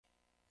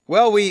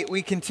Well,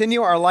 we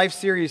continue our life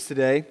series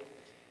today,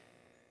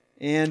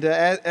 and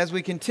as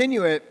we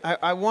continue it,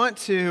 I want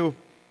to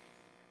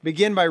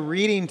begin by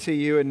reading to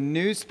you a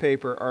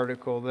newspaper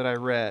article that I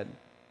read.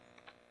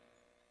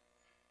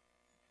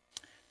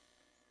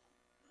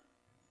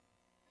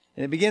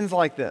 And it begins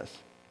like this.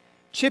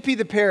 Chippy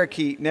the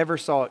parakeet never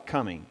saw it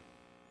coming.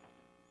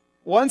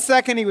 1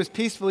 second he was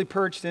peacefully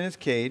perched in his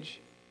cage.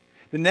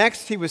 The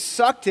next he was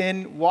sucked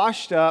in,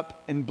 washed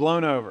up, and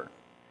blown over.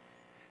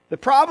 The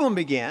problem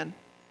began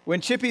when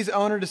Chippy's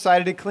owner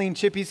decided to clean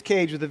Chippy's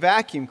cage with a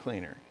vacuum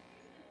cleaner.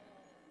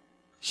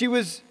 She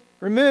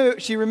removed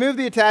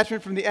the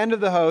attachment from the end of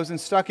the hose and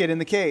stuck it in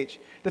the cage.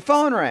 The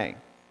phone rang.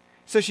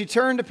 So she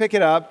turned to pick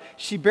it up.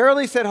 She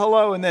barely said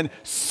hello and then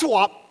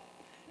swap.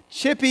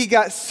 Chippy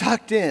got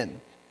sucked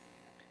in.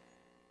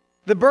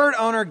 The bird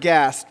owner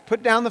gasped,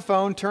 put down the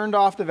phone, turned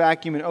off the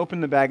vacuum, and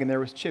opened the bag, and there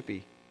was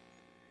Chippy.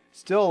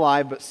 Still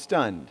alive, but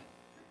stunned.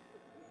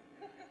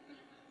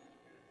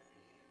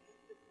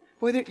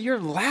 Boy, you're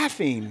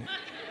laughing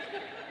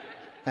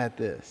at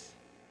this.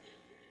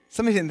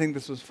 Somebody didn't think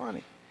this was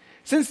funny.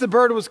 Since the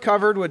bird was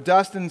covered with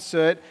dust and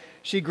soot,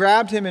 she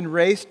grabbed him and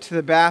raced to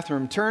the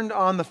bathroom, turned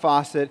on the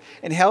faucet,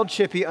 and held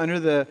Chippy under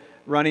the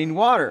running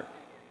water.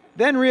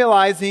 Then,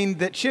 realizing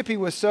that Chippy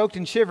was soaked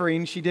and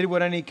shivering, she did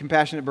what any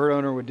compassionate bird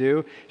owner would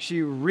do.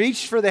 She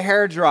reached for the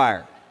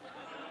hairdryer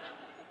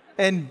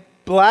and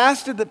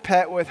blasted the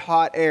pet with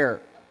hot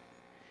air.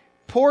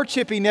 Poor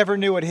Chippy never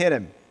knew what hit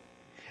him.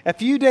 A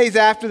few days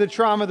after the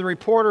trauma, the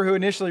reporter who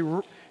initially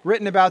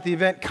written about the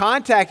event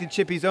contacted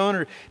Chippy's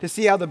owner to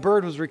see how the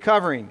bird was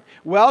recovering.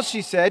 Well,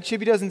 she said,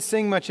 Chippy doesn't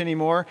sing much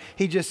anymore.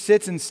 He just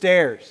sits and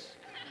stares.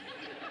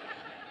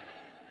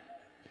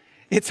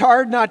 It's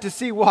hard not to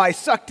see why,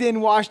 sucked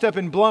in, washed up,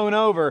 and blown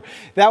over,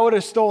 that would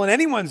have stolen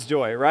anyone's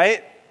joy,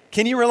 right?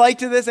 Can you relate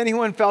to this?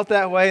 Anyone felt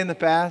that way in the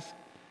past?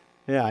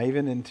 Yeah,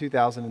 even in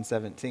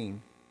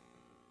 2017.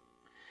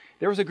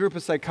 There was a group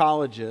of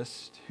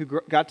psychologists who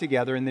got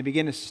together and they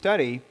began to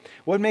study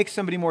what makes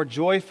somebody more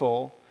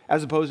joyful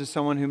as opposed to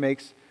someone who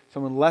makes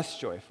someone less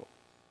joyful.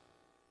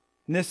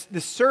 And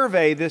this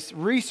survey, this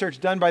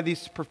research done by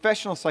these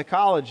professional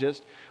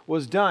psychologists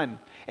was done.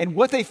 And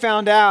what they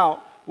found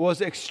out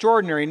was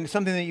extraordinary and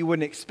something that you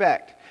wouldn't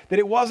expect. That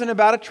it wasn't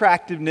about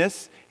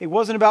attractiveness, it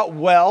wasn't about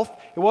wealth,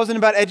 it wasn't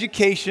about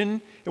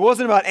education, it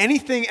wasn't about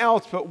anything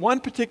else but one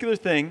particular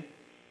thing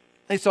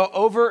they saw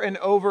over and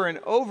over and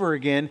over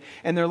again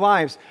in their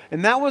lives.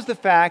 And that was the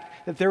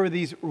fact that there were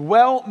these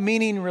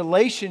well-meaning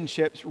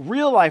relationships,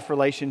 real-life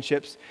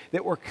relationships,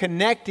 that were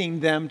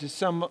connecting them to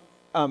some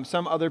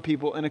other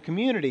people in a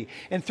community.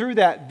 And through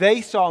that,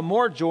 they saw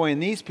more joy in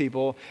these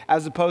people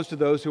as opposed to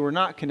those who were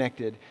not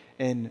connected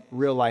in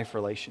real-life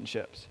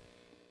relationships.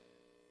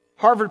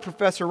 Harvard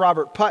professor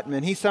Robert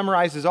Putnam, he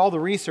summarizes all the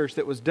research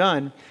that was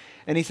done,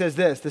 and he says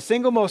this: the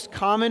single most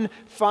common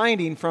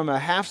finding from a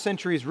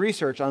half-century's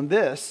research on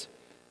this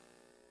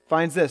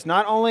finds this,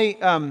 not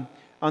only on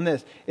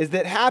this, is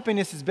that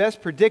happiness is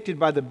best predicted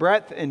by the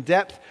breadth and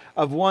depth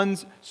of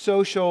one's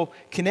social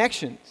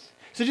connections.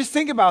 So just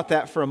think about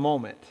that for a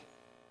moment.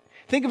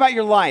 Think about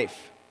your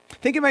life.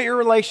 Think about your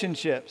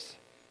relationships.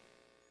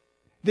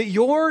 That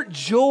your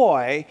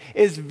joy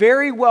is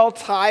very well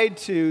tied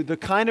to the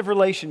kind of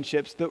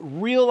relationships, the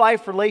real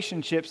life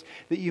relationships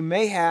that you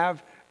may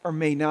have or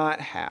may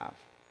not have.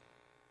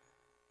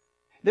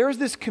 There was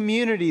this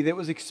community that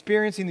was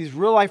experiencing these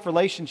real life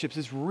relationships,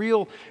 this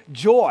real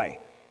joy.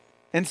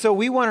 And so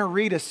we want to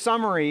read a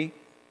summary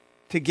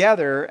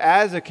together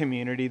as a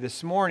community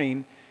this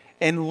morning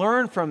and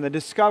learn from them,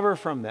 discover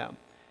from them.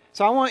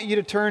 So I want you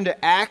to turn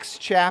to Acts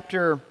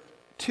chapter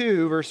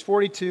 2, verse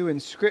 42 in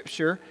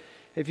Scripture.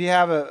 If you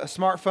have a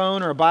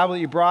smartphone or a Bible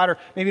that you brought, or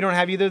maybe you don't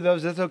have either of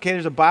those, that's okay.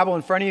 There's a Bible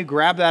in front of you.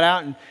 Grab that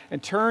out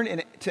and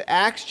turn to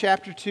Acts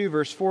chapter 2,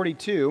 verse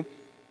 42.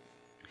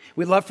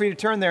 We'd love for you to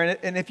turn there.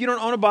 And if you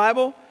don't own a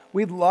Bible,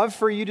 we'd love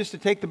for you just to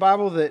take the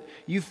Bible that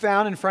you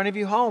found in front of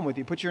you home with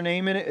you. Put your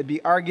name in it. It'd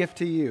be our gift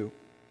to you.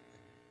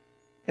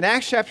 In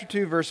Acts chapter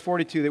 2, verse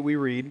 42 that we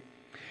read,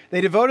 they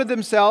devoted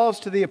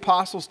themselves to the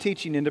apostles'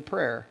 teaching and to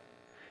prayer,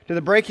 to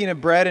the breaking of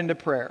bread and to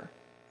prayer.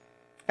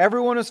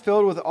 Everyone was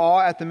filled with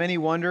awe at the many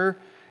wonder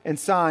and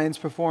signs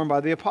performed by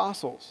the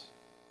apostles.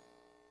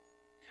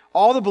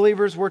 All the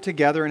believers were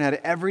together and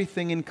had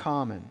everything in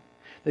common.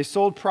 They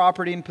sold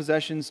property and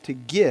possessions to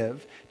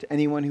give to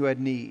anyone who had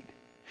need.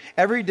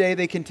 Every day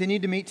they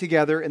continued to meet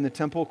together in the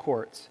temple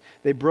courts.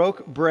 They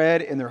broke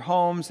bread in their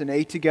homes and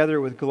ate together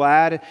with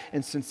glad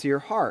and sincere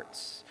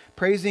hearts,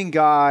 praising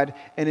God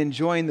and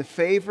enjoying the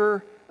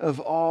favor of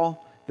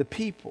all the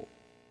people.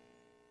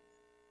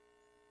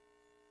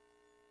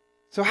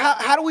 So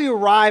how do we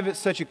arrive at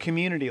such a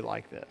community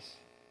like this?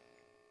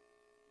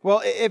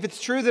 Well, if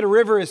it's true that a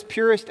river is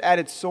purest at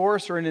its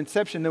source or in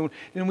inception,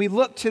 then we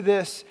look to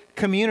this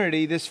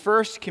community, this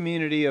first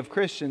community of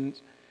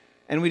Christians,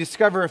 and we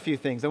discover a few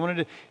things. I wanted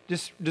to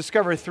just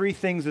discover 3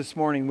 things this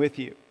morning with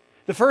you.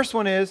 The first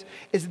one is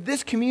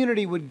this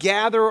community would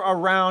gather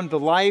around the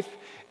life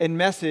and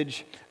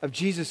message of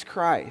Jesus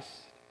Christ.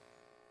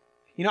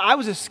 I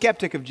was a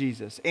skeptic of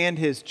Jesus and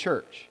his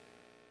church.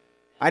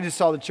 I just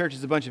saw the church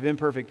as a bunch of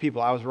imperfect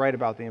people. I was right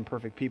about the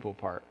imperfect people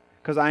part,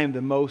 because I am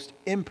the most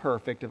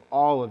imperfect of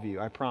all of you,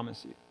 I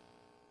promise you.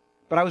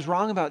 But I was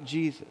wrong about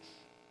Jesus.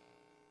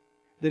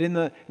 That in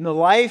the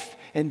life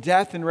and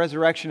death and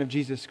resurrection of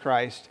Jesus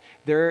Christ,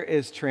 there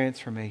is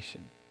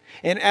transformation.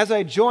 And as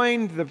I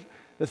joined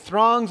the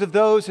throngs of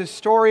those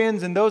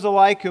historians and those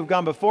alike who have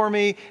gone before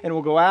me and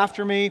will go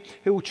after me,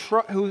 who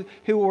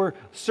were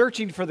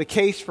searching for the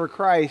case for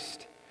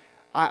Christ,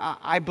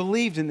 I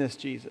believed in this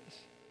Jesus.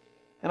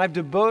 And I've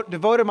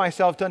devoted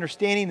myself to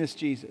understanding this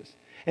Jesus.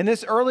 And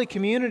this early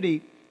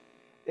community,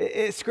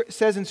 it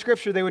says in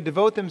Scripture, they would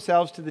devote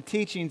themselves to the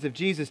teachings of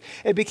Jesus.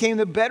 It became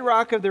the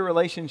bedrock of their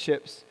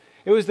relationships.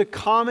 It was the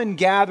common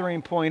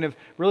gathering point of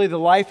really the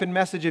life and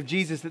message of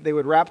Jesus that they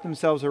would wrap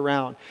themselves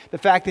around. The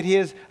fact that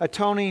his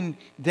atoning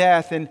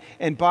death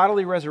and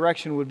bodily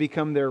resurrection would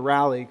become their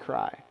rally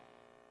cry.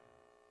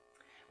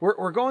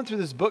 We're going through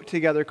this book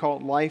together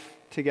called Life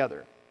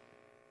Together.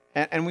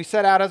 And we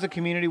set out as a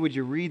community, would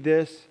you read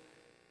this?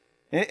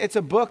 It's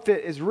a book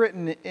that is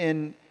written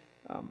in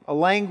a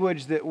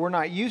language that we're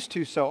not used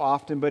to so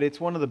often, but it's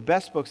one of the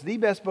best books, the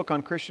best book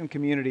on Christian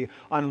community,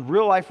 on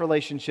real-life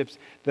relationships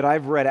that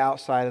I've read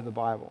outside of the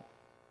Bible.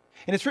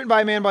 And it's written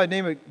by a man by the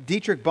name of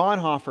Dietrich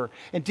Bonhoeffer.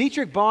 And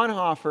Dietrich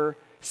Bonhoeffer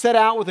set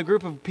out with a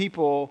group of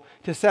people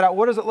to set out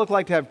what does it look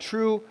like to have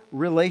true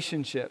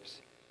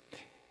relationships.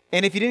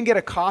 And if you didn't get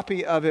a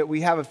copy of it,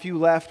 we have a few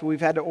left.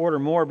 We've had to order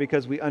more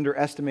because we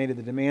underestimated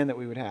the demand that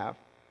we would have.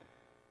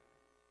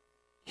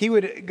 He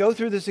would go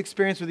through this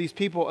experience with these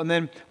people, and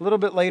then a little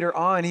bit later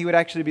on, he would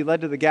actually be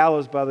led to the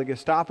gallows by the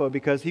Gestapo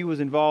because he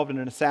was involved in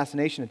an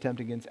assassination attempt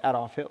against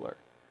Adolf Hitler.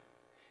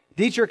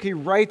 Dietrich, he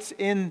writes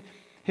in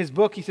his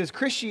book, he says,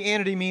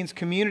 Christianity means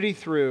community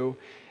through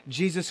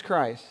Jesus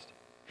Christ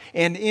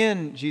and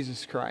in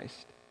Jesus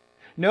Christ.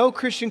 No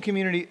Christian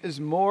community is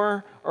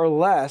more or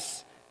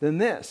less than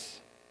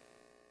this.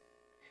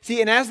 See,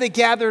 and as they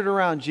gathered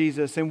around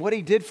Jesus and what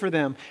he did for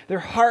them, their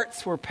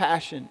hearts were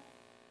passionate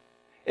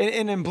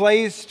and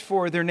emblazed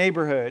for their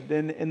neighborhood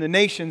and the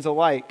nations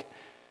alike.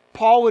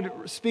 Paul would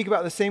speak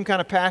about the same kind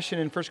of passion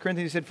in 1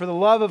 Corinthians. He said, for the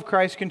love of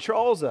Christ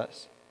controls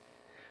us,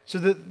 so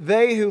that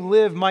they who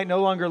live might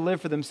no longer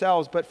live for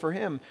themselves, but for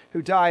him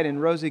who died and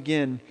rose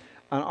again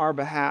on our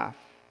behalf.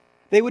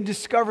 They would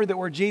discover that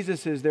where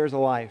Jesus is, there's a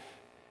life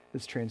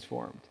that's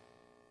transformed.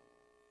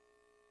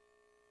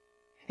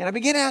 And I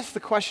began to ask the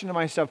question to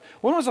myself,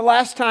 when was the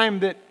last time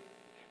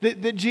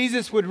that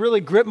Jesus would really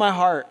grip my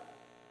heart?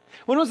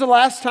 When was the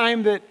last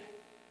time that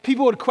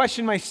people would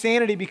question my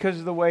sanity because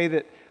of the way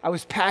that I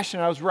was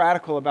passionate, I was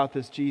radical about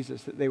this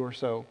Jesus that they were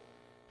so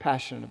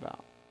passionate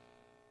about?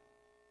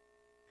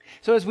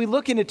 So as we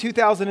look into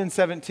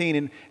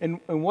 2017 and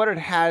what it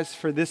has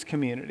for this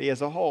community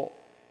as a whole,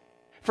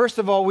 first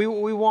of all, we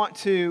want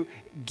to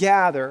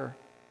gather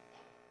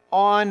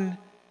on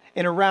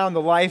and around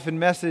the life and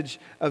message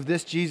of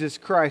this Jesus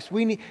Christ.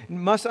 We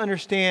must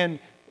understand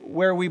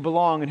where we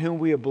belong and whom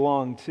we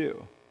belong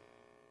to.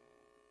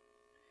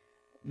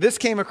 This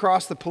came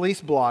across the police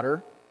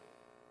blotter.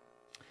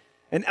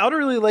 An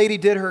elderly lady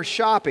did her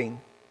shopping,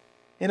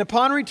 and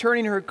upon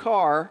returning her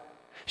car,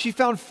 she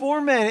found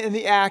 4 men in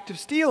the act of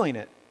stealing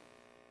it.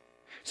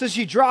 So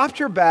she dropped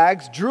her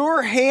bags, drew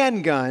her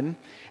handgun,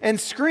 and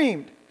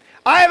screamed,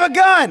 I have a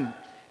gun,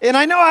 and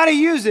I know how to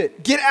use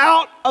it. Get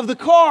out of the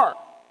car.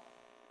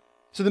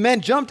 So the men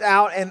jumped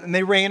out, and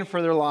they ran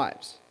for their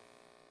lives.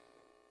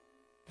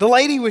 The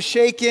lady was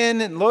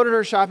shaken and loaded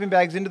her shopping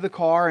bags into the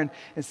car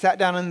and sat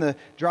down in the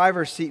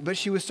driver's seat. But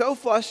she was so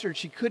flustered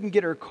she couldn't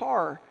get her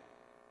car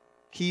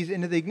keys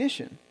into the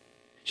ignition.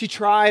 She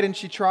tried,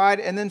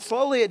 and then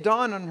slowly it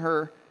dawned on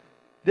her,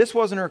 this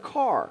wasn't her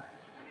car.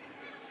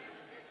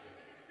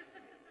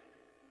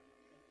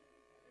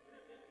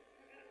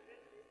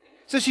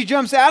 So she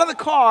jumps out of the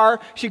car,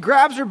 she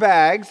grabs her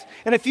bags,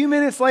 and a few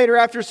minutes later,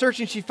 after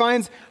searching, she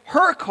finds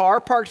her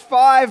car parked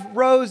 5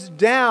 rows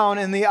down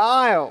in the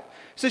aisle.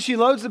 So she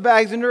loads the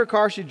bags into her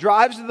car, she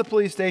drives to the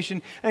police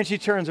station, and she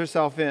turns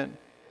herself in.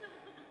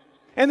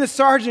 And the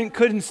sergeant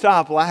couldn't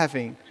stop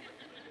laughing.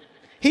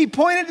 He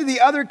pointed to the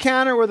other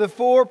counter where the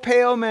 4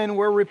 pale men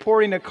were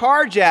reporting a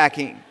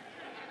carjacking.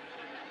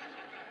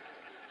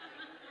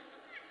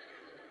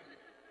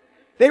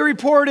 They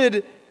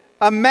reported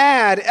a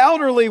mad,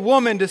 elderly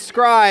woman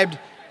described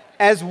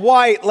as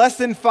white, less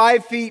than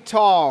 5 feet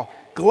tall,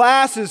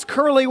 glasses,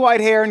 curly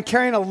white hair, and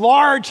carrying a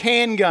large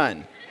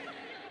handgun.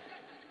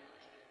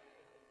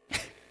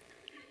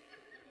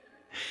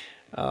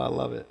 Oh, I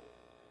love it.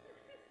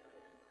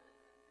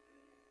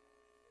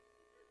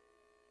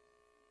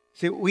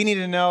 See, we need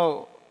to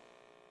know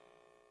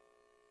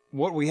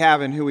what we have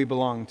and who we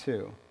belong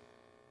to.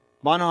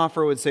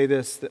 Bonhoeffer would say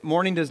this, that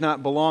mourning does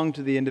not belong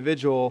to the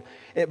individual.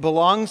 It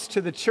belongs to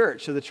the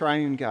church, to the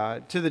triune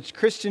God, to the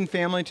Christian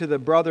family, to the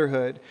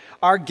brotherhood.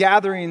 Our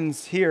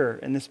gatherings here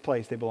in this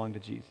place, they belong to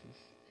Jesus.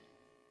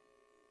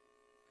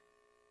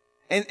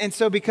 And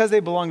so because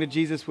they belong to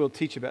Jesus, we'll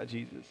teach about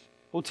Jesus.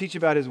 We'll teach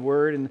about His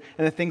Word and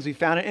the things we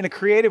found in a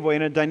creative way,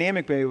 in a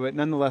dynamic way, but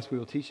nonetheless we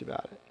will teach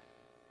about it.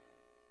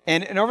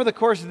 And over the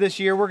course of this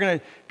year, we're going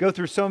to go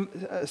through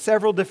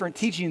several different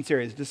teaching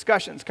series,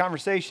 discussions,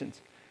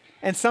 conversations.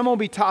 And some will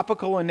be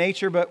topical in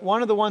nature, but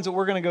one of the ones that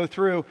we're going to go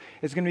through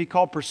is going to be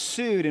called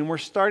Pursued, and we're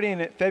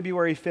starting at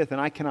February 5th, and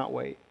I cannot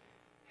wait.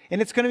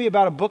 And it's going to be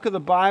about a book of the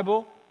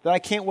Bible that I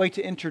can't wait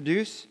to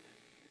introduce,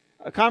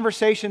 a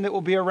conversation that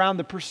will be around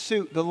the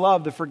pursuit, the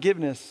love, the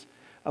forgiveness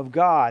of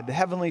God, the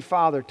Heavenly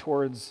Father,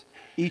 towards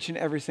each and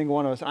every single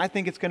one of us. And I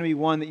think it's going to be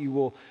one that you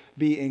will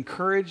be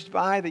encouraged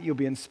by, that you'll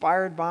be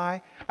inspired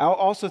by. I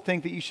also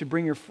think that you should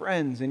bring your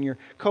friends and your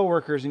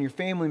coworkers and your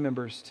family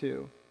members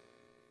too.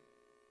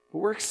 But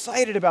we're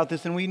excited about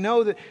this, and we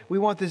know that we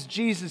want this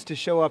Jesus to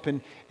show up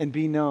and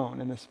be known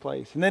in this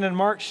place. And then on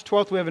March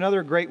 12th, we have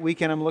another great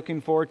weekend I'm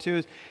looking forward to.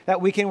 Is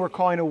that weekend we're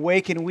calling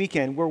Awaken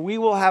Weekend, where we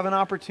will have an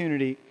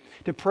opportunity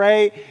to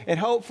pray and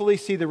hopefully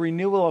see the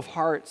renewal of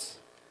hearts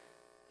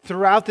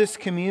throughout this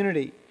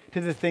community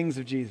to the things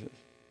of Jesus.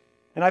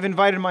 And I've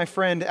invited my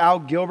friend Al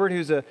Gilbert,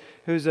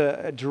 who's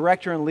a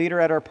director and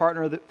leader at our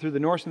partner through the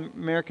North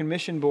American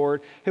Mission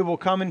Board, who will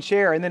come and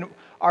share. And then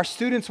our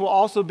students will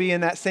also be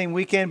in that same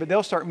weekend, but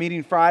they'll start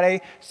meeting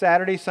Friday,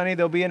 Saturday, Sunday.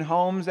 They'll be in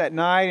homes at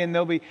night, and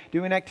they'll be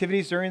doing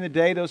activities during the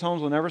day. Those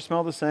homes will never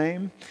smell the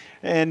same.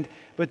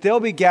 But they'll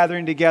be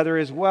gathering together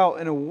as well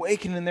and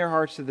awakening their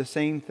hearts to the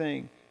same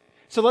thing.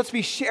 So let's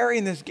be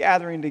sharing this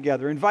gathering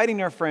together,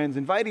 inviting our friends,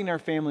 inviting our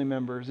family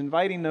members,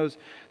 inviting those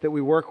that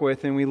we work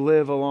with and we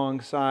live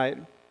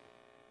alongside.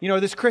 You know,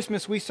 this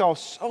Christmas we saw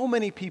so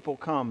many people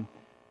come,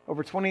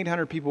 over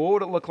 2,800 people. What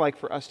would it look like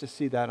for us to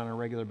see that on a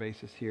regular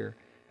basis here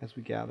as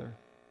we gather?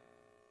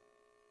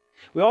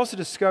 We also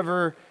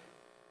discover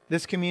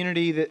this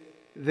community that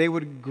they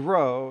would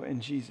grow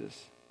in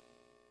Jesus.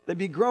 They'd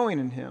be growing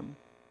in Him.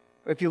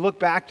 If you look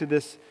back to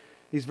these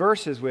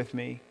verses with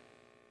me,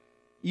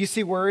 you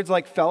see words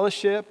like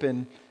fellowship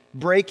and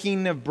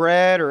breaking of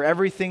bread or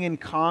everything in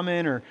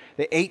common, or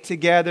they ate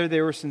together,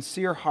 they were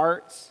sincere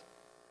hearts.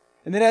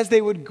 And then as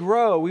they would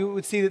grow, we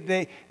would see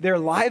that their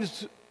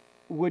lives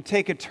would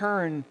take a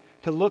turn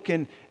to look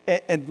and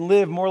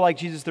live more like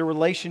Jesus. Their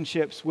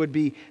relationships would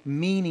be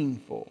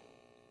meaningful.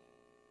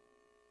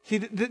 See,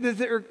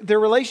 their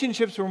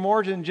relationships were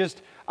more than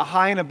just a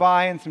hi and a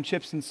bye and some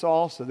chips and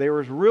salsa. There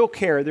was real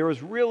care. There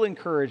was real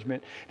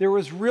encouragement. There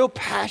was real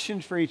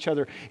passion for each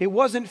other. It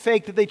wasn't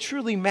fake, that they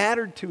truly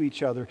mattered to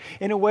each other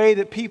in a way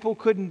that people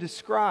couldn't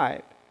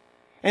describe.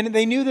 And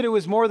they knew that it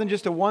was more than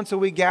just a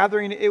once-a-week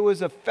gathering. It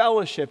was a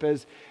fellowship,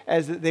 as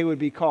they would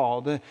be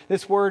called.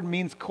 This word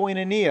means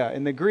koinonia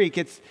in the Greek.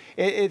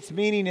 Its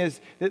meaning is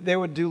that they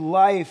would do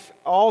life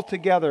all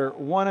together,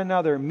 one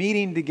another,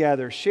 meeting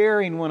together,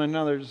 sharing one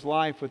another's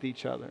life with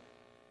each other.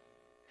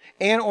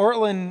 Anne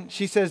Ortlund,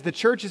 she says, the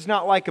church is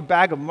not like a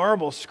bag of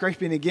marbles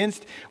scraping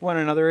against one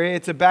another.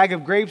 It's a bag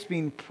of grapes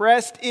being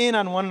pressed in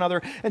on one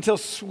another until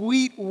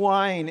sweet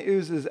wine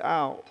oozes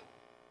out.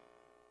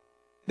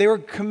 They were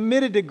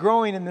committed to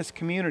growing in this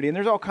community. And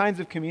there's all kinds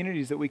of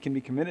communities that we can be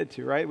committed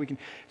to, right? We can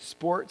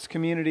sports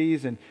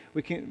communities, and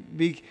we can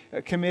be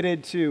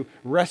committed to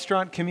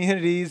restaurant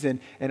communities and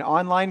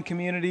online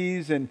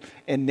communities and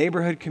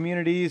neighborhood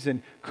communities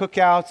and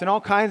cookouts and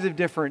all kinds of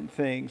different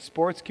things.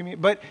 Sports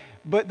community.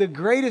 But the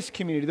greatest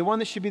community, the one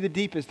that should be the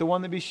deepest, the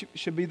one that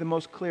should be the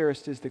most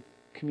clearest, is the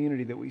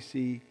community that we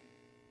see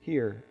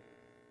here.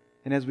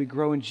 And as we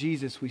grow in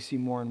Jesus, we see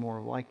more and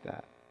more like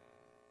that.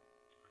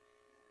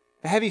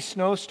 A heavy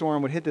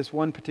snowstorm would hit this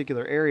one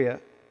particular area.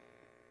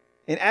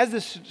 And as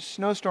this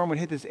snowstorm would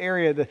hit this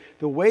area,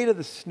 the weight of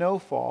the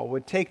snowfall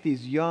would take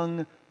these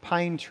young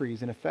pine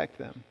trees and affect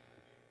them.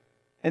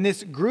 And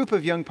this group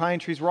of young pine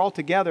trees were all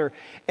together,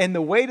 and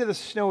the weight of the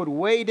snow would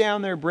weigh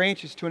down their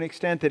branches to an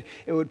extent that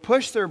it would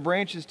push their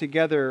branches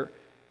together,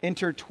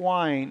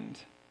 intertwined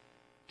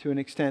to an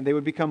extent. They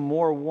would become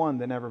more one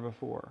than ever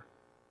before.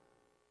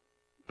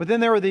 But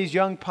then there were these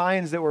young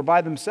pines that were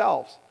by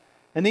themselves.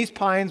 And these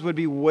pines would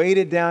be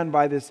weighted down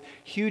by this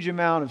huge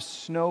amount of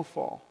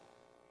snowfall.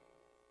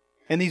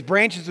 And these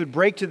branches would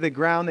break to the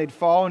ground. They'd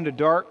fall into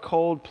dark,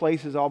 cold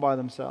places all by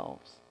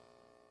themselves.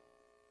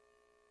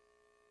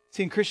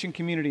 See, in Christian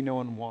community, no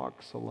one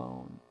walks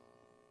alone.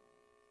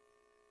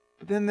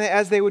 But then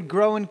as they would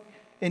grow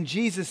in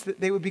Jesus,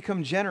 they would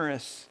become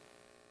generous.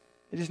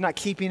 They're just not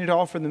keeping it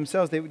all for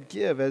themselves. They would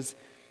give, as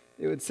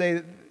they would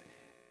say.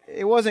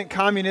 It wasn't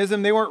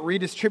communism. They weren't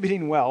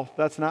redistributing wealth.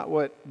 That's not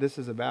what this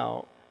is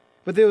about.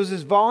 But there was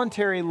this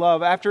voluntary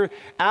love.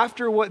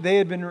 After what they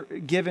had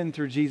been given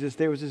through Jesus,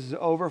 there was this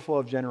overflow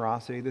of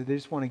generosity that they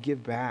just want to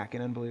give back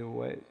in unbelievable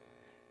ways.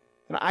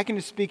 And I can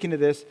just speak into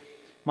this,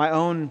 my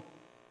own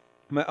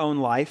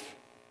life,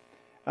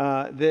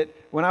 that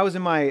when I was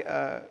in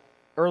my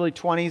early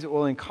 20s,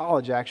 well, in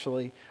college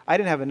actually, I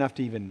didn't have enough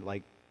to even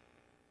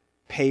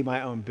pay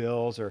my own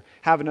bills or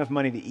have enough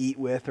money to eat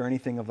with or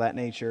anything of that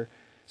nature.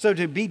 So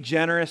to be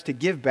generous, to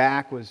give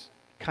back was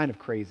kind of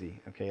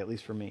crazy, okay, at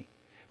least for me.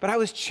 But I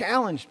was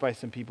challenged by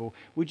some people.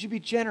 Would you be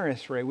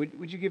generous, Ray?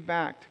 Would you give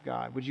back to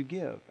God? Would you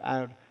give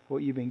out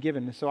what you've been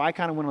given. And so I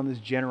kind of went on this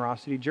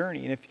generosity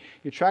journey. And if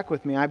you track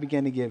with me, I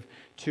began to give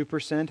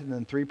 2% and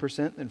then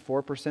 3%, then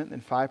 4%,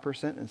 then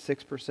 5%, then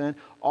 6%,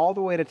 all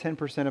the way to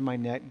 10% of my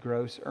net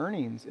gross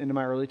earnings into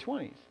my early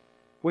 20s,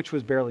 which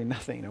was barely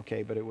nothing,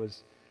 okay, but it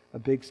was a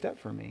big step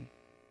for me.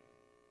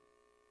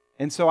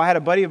 And so I had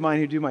a buddy of mine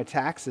who do my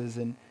taxes,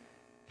 and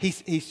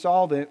he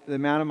saw the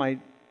amount of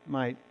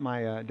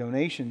my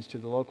donations to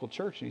the local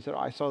church, and he said,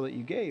 I saw that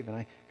you gave. And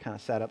I kind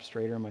of sat up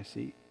straighter in my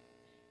seat,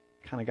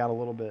 kind of got a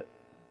little bit.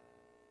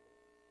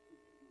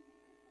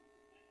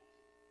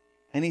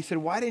 And he said,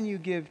 why didn't you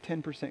give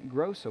 10%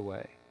 gross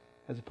away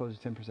as opposed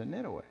to 10%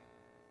 net away?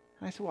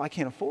 And I said, well, I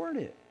can't afford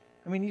it.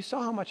 I mean, you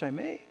saw how much I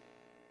made.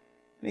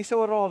 And he said,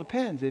 well, it all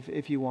depends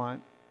if you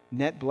want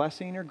net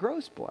blessing or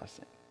gross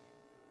blessing.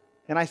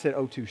 And I said,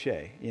 oh, touche,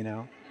 you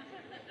know.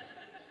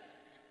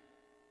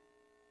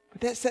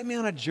 But that set me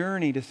on a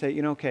journey to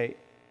say, okay,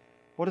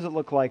 what does it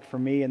look like for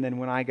me? And then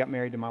when I got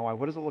married to my wife,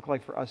 what does it look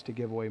like for us to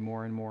give away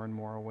more and more and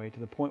more away to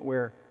the point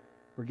where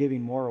we're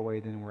giving more away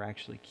than we're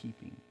actually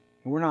keeping?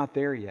 And we're not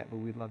there yet, but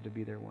we'd love to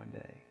be there one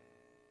day.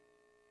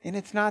 And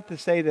it's not to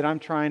say that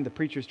the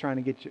preacher's trying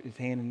to get his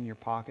hand in your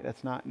pocket.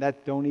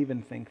 Don't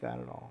even think that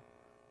at all.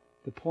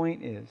 The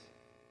point is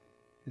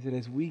that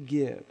as we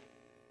give,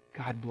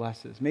 God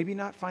blesses. Maybe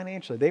not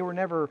financially. They were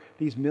never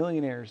these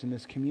millionaires in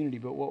this community,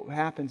 but what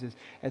happens is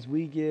as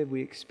we give,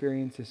 we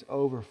experience this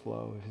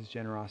overflow of His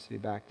generosity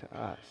back to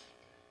us.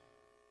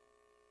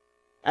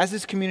 As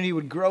this community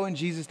would grow in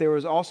Jesus, there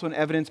was also an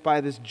evidence by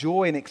this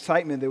joy and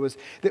excitement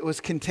that was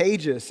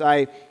contagious.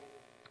 I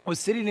was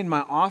sitting in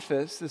my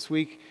office this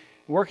week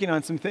working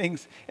on some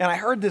things, and I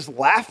heard this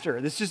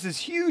laughter. There's just this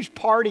huge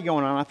party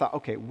going on. I thought,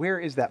 okay, where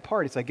is that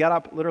party? So I got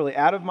up literally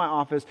out of my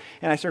office,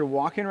 and I started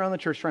walking around the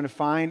church trying to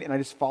find, and I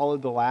just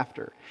followed the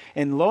laughter.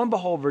 And lo and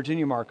behold,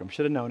 Virginia Markham,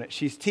 should have known it,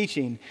 she's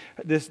teaching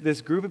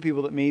this group of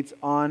people that meets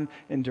on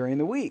and during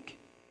the week.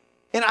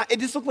 And it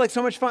just looked like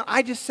so much fun.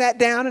 I just sat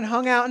down and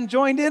hung out and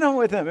joined in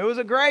with them. It was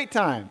a great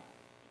time.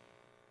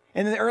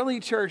 And in the early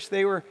church,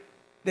 they were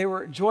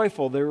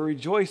joyful. They were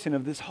rejoicing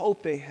of this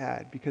hope they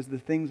had because the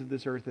things of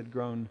this earth had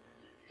grown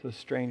so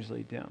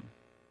strangely dim.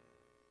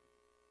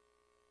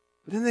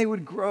 But then they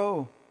would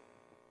grow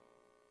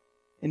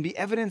and be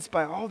evidenced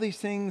by all these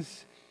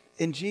things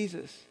in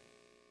Jesus.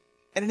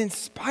 And it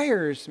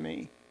inspires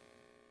me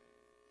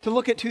to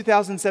look at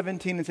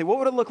 2017 and say, what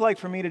would it look like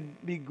for me to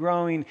be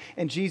growing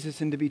in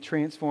Jesus and to be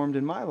transformed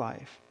in my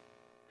life?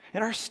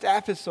 And our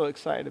staff is so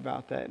excited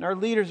about that. And our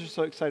leaders are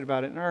so excited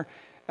about it. And our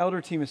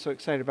elder team is so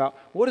excited about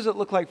what does it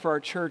look like for our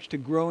church to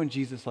grow in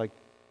Jesus like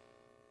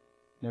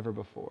never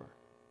before?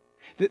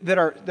 That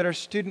our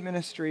student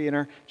ministry and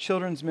our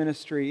children's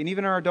ministry and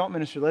even our adult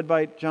ministry led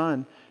by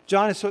John.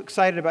 John is so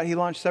excited about, he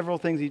launched several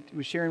things he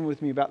was sharing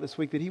with me about this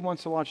week, that he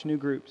wants to launch new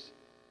groups.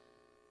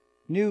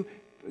 New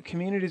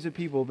communities of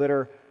people that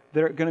are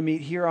going to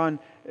meet here on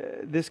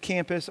this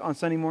campus on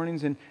Sunday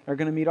mornings and are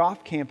going to meet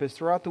off campus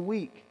throughout the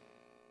week.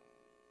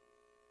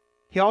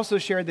 He also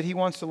shared that he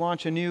wants to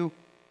launch a new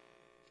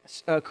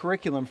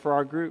curriculum for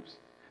our groups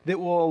that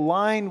will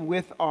align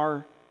with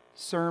our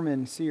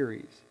sermon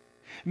series.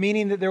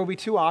 Meaning that there will be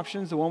two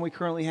options, the one we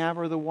currently have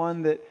or the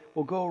one that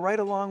will go right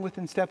along with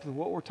in step with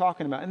what we're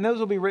talking about. And those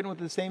will be written with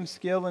the same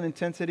skill and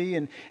intensity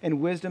and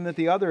wisdom that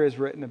the other is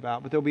written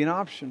about, but there'll be an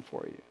option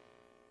for you.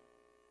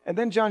 And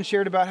then John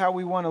shared about how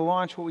we want to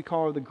launch what we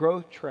call the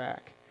growth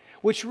track,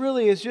 which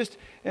really is just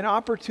an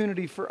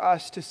opportunity for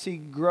us to see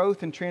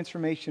growth and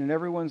transformation in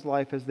everyone's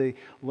life as they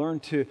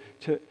learn to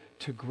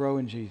grow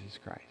in Jesus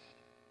Christ.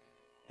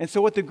 And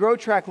so what the growth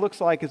track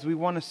looks like is we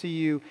want to see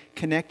you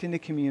connect into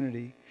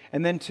community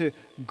and then to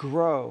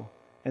grow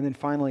and then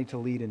finally to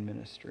lead in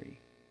ministry.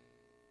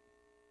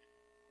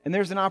 And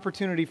there's an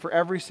opportunity for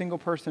every single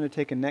person to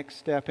take a next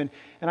step. And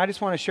I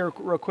just want to share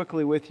real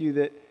quickly with you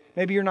that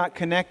maybe you're not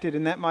connected,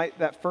 and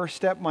that first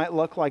step might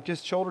look like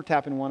just shoulder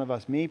tapping one of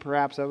us, me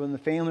perhaps up in the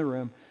family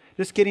room,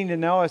 just getting to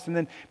know us. And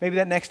then maybe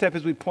that next step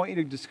is we point you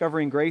to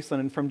Discovering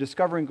Graceland, and from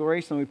Discovering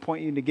Graceland, we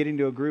point you into getting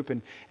to a group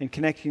and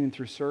connecting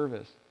through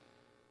service.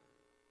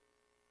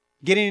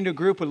 Getting into a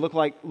group would look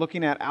like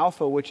looking at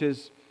Alpha, which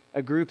is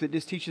a group that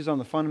just teaches on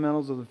the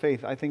fundamentals of the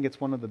faith. I think it's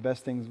one of the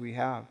best things we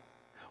have.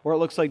 Or it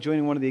looks like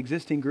joining one of the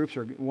existing groups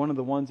or one of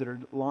the ones that are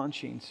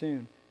launching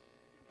soon.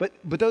 But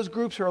those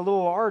groups are a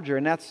little larger,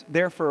 and that's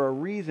there for a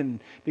reason,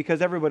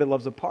 because everybody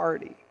loves a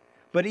party.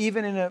 But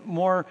even in a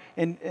more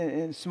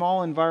in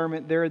small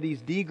environment, there are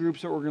these D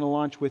groups that we're going to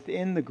launch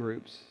within the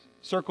groups,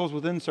 circles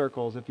within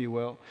circles, if you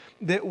will,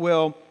 that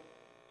will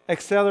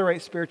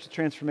accelerate spiritual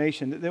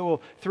transformation. That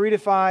will 3 to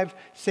 5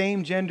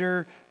 same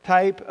gender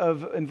type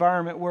of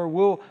environment where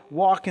we'll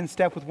walk in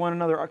step with one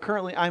another.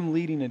 Currently, I'm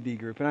leading a D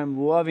group, and I'm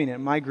loving it.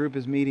 My group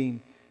is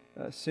meeting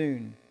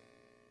soon.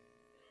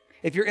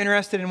 If you're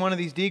interested in one of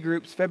these D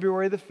groups,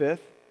 February the 5th,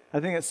 I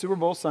think it's Super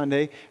Bowl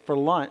Sunday, for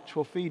lunch,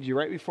 we'll feed you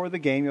right before the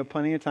game. You'll have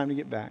plenty of time to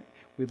get back.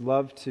 We'd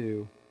love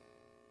to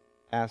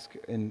ask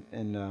and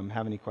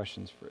have any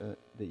questions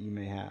that you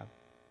may have.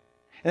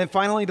 And then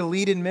finally, to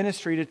lead in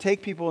ministry, to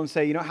take people and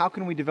say, how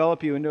can we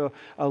develop you into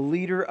a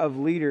leader of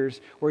leaders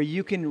where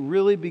you can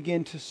really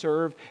begin to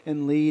serve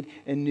and lead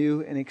in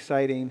new and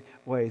exciting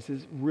ways?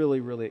 This really,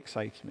 really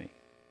excites me.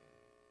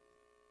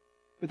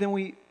 But then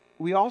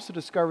we also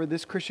discovered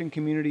this Christian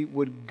community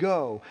would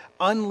go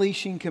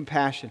unleashing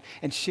compassion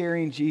and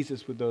sharing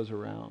Jesus with those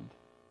around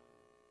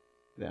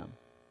them.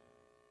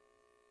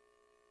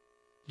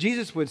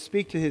 Jesus would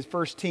speak to his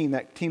first team,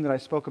 that team that I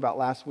spoke about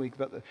last week,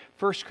 about the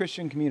first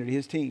Christian community,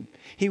 his team.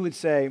 He would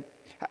say,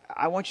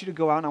 I want you to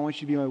go out and I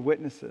want you to be my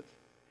witnesses.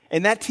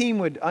 And that team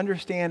would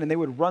understand and they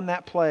would run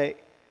that play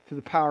through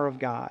the power of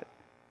God.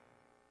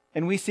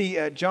 And we see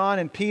John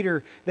and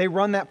Peter, they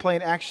run that play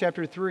in Acts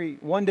chapter 3.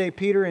 One day,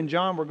 Peter and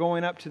John were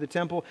going up to the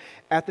temple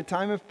at the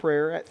time of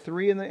prayer at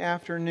 3 in the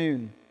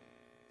afternoon.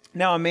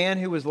 Now, a man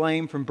who was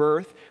lame from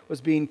birth was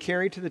being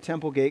carried to the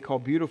temple gate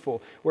called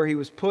Beautiful, where he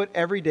was put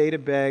every day to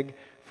beg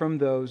from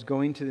those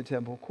going to the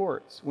temple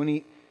courts. When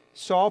he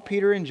saw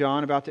Peter and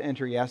John about to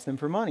enter, he asked them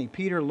for money.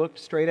 Peter looked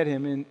straight at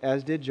him, and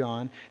as did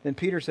John. Then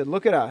Peter said,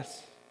 "Look at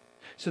us."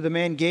 So the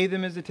man gave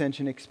them his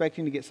attention,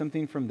 expecting to get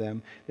something from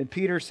them. Then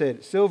Peter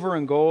said, "Silver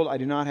and gold I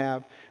do not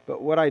have,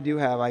 but what I do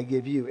have I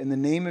give you. In the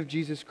name of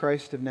Jesus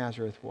Christ of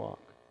Nazareth, walk."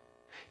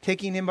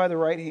 Taking him by the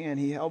right hand,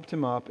 he helped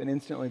him up, and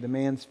instantly the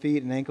man's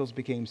feet and ankles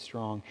became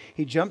strong.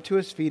 He jumped to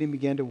his feet and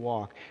began to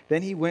walk.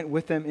 Then he went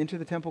with them into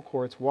the temple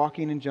courts,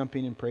 walking and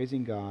jumping and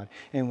praising God.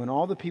 And when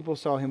all the people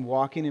saw him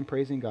walking and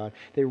praising God,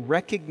 they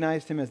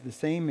recognized him as the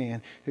same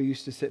man who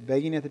used to sit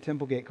begging at the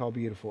temple gate called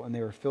Beautiful, and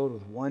they were filled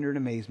with wonder and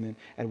amazement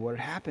at what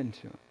had happened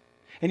to him.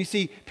 And you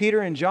see, Peter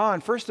and John,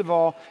 first of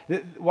all,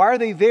 why are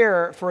they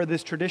there for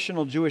this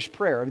traditional Jewish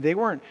prayer? They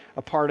weren't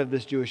a part of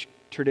this Jewish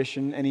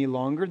tradition any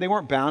longer. They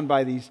weren't bound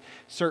by these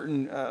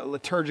certain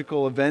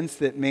liturgical events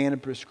that man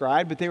had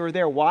prescribed, but they were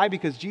there. Why?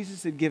 Because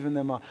Jesus had given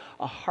them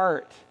a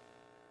heart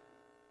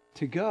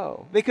to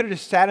go. They could have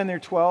just sat in their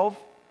 12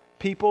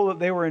 people that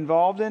they were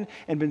involved in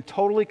and been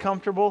totally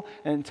comfortable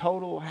and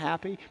total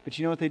happy. But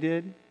you know what they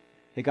did?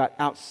 They got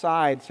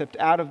outside, stepped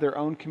out of their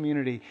own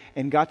community,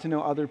 and got to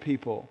know other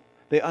people.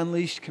 They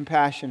unleashed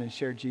compassion and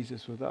shared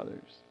Jesus with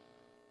others.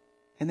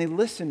 And they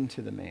listened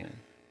to the man,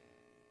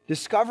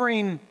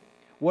 discovering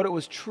what it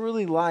was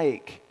truly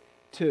like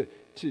to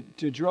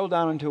drill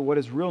down into what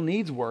his real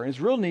needs were. And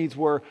his real needs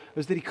was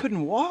that he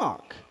couldn't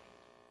walk.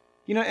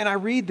 And I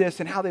read this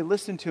and how they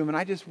listened to him, and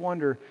I just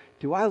wonder,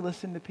 do I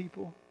listen to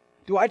people?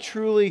 Do I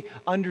truly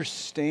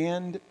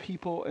understand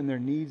people and their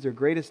needs, their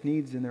greatest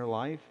needs in their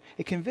life?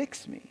 It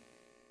convicts me.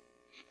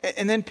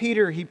 And then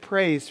Peter, he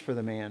prays for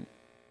the man.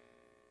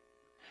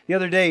 The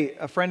other day,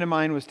 a friend of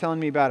mine was telling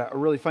me about a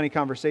really funny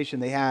conversation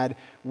they had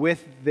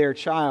with their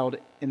child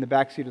in the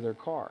backseat of their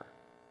car.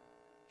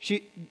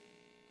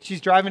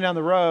 She's driving down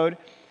the road,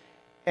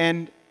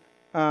 and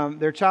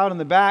their child in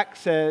the back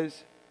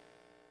says,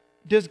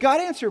 "Does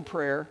God answer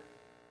prayer?"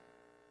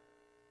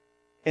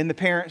 And the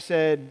parent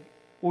said,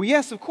 "Well,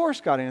 yes, of course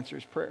God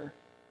answers prayer."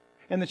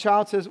 And the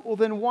child says, "Well,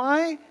 then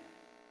why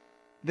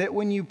that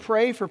when you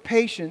pray for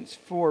patience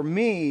for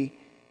me,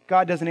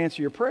 God doesn't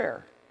answer your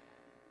prayer?"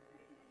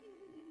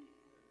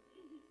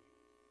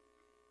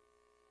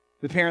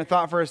 The parent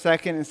thought for a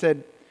second and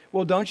said,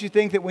 "Well, don't you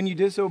think that when you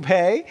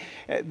disobey,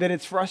 that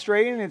it's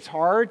frustrating and it's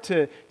hard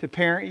to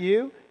parent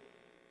you?"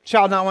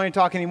 Child not wanting to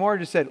talk anymore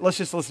just said, "Let's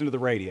just listen to the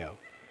radio."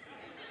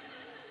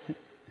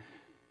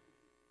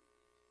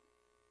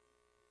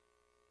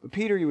 But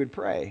Peter, he would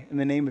pray, "In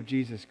the name of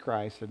Jesus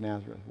Christ of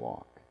Nazareth,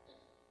 walk."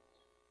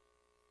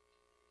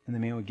 And the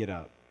man would get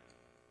up.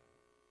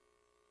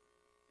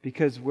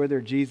 Because where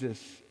there's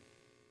Jesus,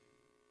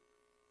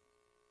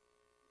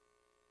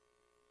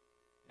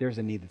 there's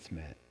a need that's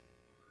met.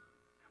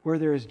 Where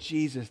there is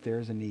Jesus, there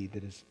is a need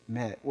that is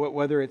met.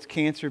 Whether it's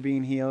cancer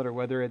being healed, or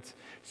whether it's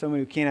someone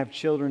who can't have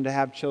children to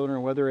have children,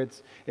 or whether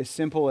it's as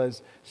simple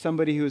as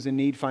somebody who is in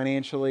need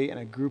financially and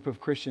a group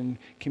of Christian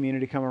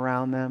community come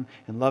around them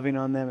and loving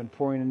on them and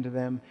pouring into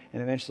them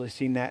and eventually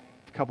seeing that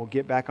couple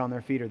get back on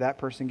their feet or that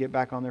person get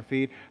back on their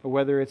feet, or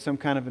whether it's some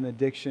kind of an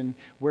addiction,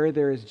 where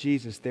there is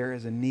Jesus, there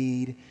is a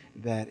need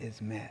that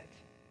is met.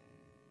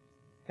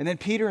 And then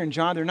Peter and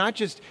John, they're not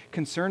just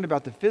concerned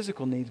about the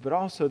physical needs, but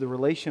also the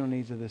relational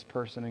needs of this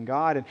person and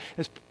God.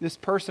 And this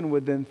person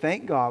would then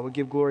thank God, would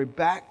give glory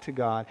back to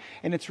God.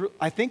 And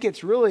I think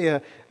it's really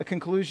a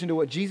conclusion to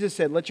what Jesus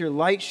said, "Let your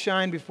light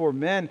shine before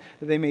men,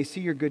 that they may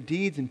see your good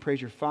deeds and praise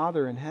your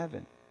Father in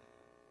heaven."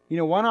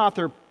 One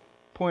author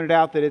pointed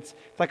out that it's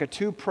like a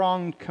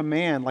two-pronged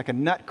command, like a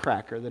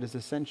nutcracker that is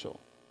essential.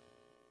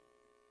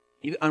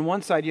 On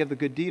one side, you have the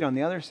good deed. On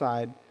the other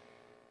side,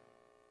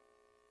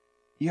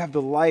 you have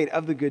the light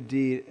of the good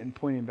deed and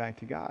pointing back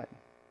to God.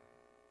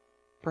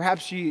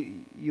 Perhaps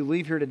you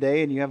leave here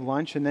today and you have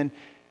lunch, and then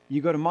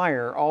you go to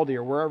Meijer or Aldi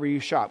or wherever you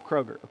shop,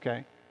 Kroger,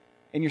 okay?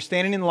 And you're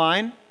standing in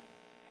line,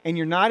 and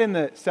you're not in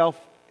the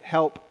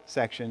self-help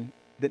section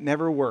that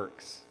never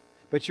works,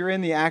 but you're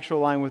in the actual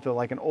line with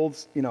an old,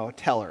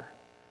 teller,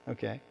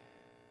 okay?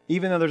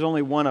 Even though there's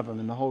only one of them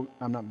in the whole,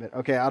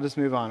 okay, I'll just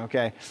move on,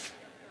 okay?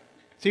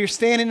 So you're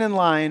standing in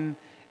line,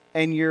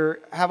 and you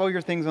have all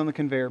your things on the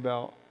conveyor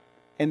belt,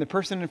 and the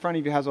person in front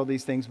of you has all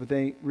these things, but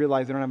they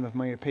realize they don't have enough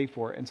money to pay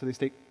for it, and so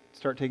they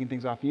start taking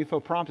things off, and you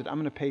feel prompted, I'm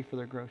going to pay for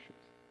their groceries.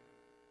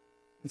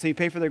 And so you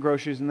pay for their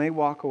groceries, and they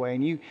walk away,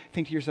 and you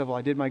think to yourself, well,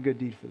 I did my good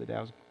deed for the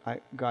day.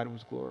 God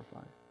was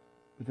glorified.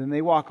 But then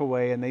they walk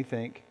away, and they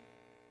think,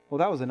 well,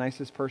 that was the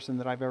nicest person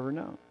that I've ever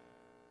known.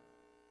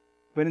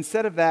 But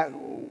instead of that,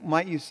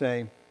 might you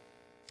say,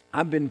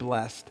 I've been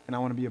blessed, and I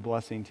want to be a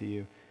blessing to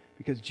you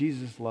because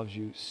Jesus loves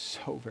you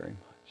so very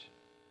much.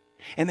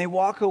 And they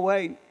walk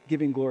away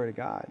giving glory to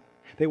God.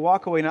 They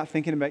walk away not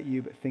thinking about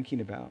you, but thinking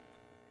about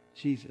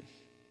Jesus.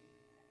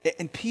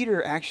 And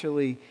Peter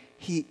actually,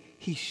 he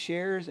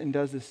shares and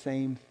does the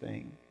same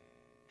thing.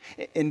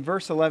 In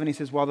verse 11, he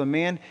says, while the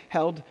man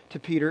held to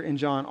Peter and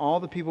John, all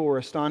the people were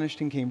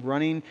astonished and came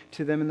running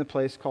to them in the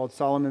place called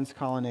Solomon's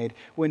Colonnade.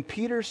 When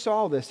Peter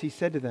saw this, he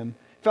said to them,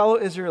 fellow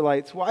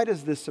Israelites, why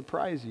does this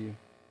surprise you?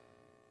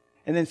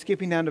 And then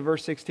skipping down to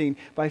verse 16,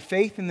 by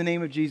faith in the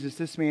name of Jesus,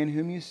 this man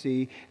whom you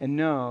see and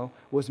know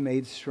was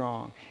made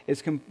strong.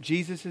 It's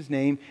Jesus'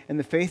 name and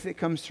the faith that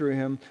comes through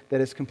him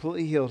that has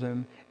completely healed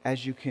him,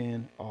 as you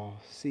can all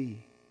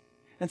see.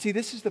 And see,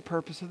 this is the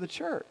purpose of the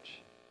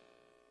church.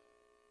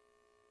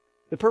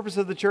 The purpose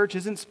of the church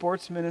isn't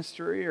sports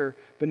ministry or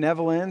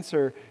benevolence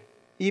or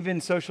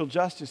even social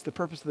justice. The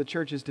purpose of the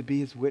church is to be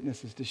his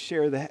witnesses, to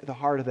share the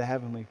heart of the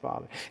Heavenly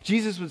Father.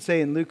 Jesus would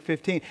say in Luke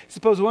 15,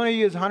 suppose one of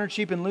you has 100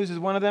 sheep and loses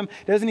one of them.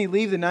 Doesn't he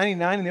leave the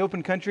 99 in the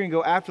open country and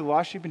go after the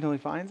lost sheep until he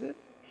finds it?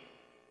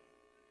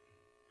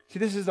 See,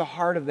 this is the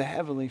heart of the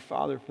Heavenly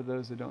Father for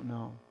those that don't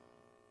know.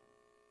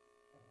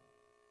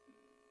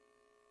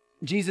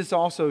 Jesus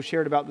also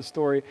shared about the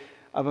story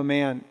of a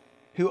man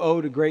who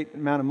owed a great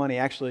amount of money,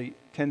 actually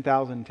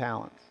 10,000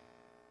 talents.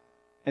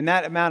 And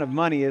that amount of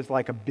money is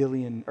like $1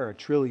 billion or $1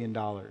 trillion.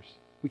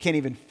 We can't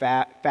even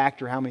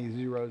factor how many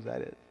zeros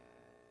that is.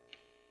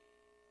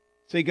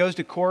 So he goes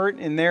to court,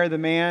 and there the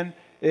man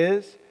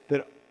is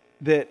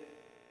that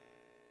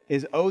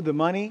is owed the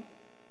money.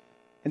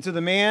 And so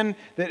the man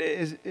that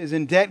is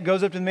in debt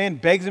goes up to the man,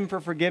 begs him for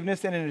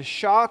forgiveness, and in a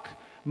shock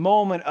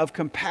moment of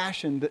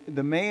compassion,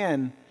 the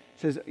man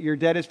says, your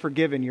debt is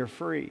forgiven, you're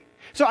free.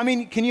 So, I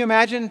mean, can you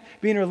imagine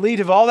being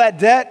relieved of all that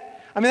debt?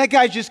 I mean, that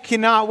guy just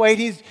cannot wait.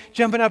 He's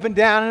jumping up and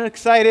down and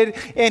excited,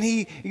 and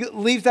he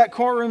leaves that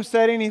courtroom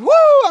setting. Woo,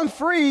 I'm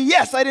free.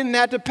 Yes, I didn't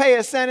have to pay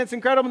a cent. It's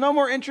incredible. No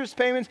more interest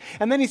payments.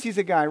 And then he sees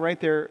a guy right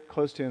there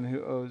close to him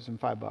who owes him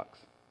 $5.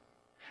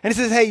 And he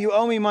says, hey, you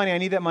owe me money. I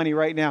need that money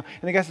right now.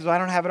 And the guy says, well, I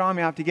don't have it on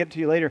me. I'll have to get it to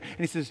you later. And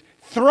he says,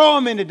 throw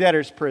him into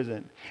debtor's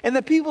prison. And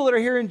the people that are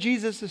hearing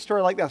Jesus'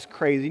 story like, that's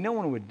crazy. No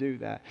one would do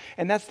that.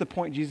 And that's the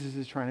point Jesus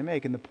is trying to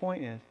make. And the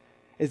point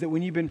is that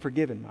when you've been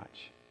forgiven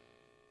much,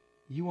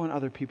 you want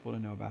other people to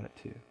know about it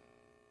too.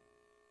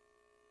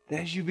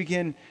 That as you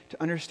begin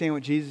to understand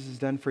what Jesus has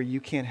done for you,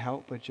 you can't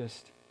help but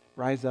just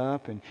rise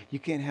up, and you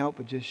can't help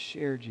but just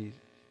share Jesus.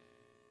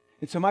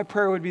 And so my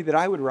prayer would be that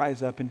I would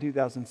rise up in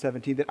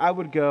 2017, that I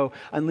would go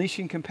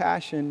unleashing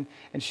compassion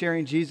and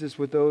sharing Jesus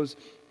with those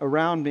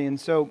around me. And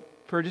so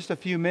for just a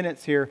few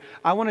minutes here,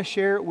 I want to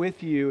share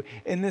with you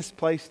in this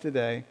place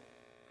today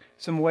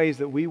some ways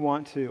that we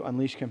want to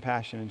unleash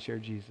compassion and share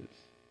Jesus.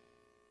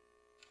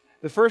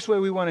 The first way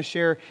we want to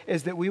share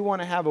is that we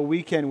want to have a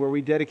weekend where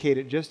we dedicate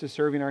it just to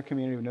serving our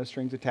community with no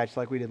strings attached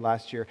like we did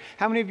last year.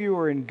 How many of you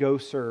were in Go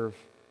Serve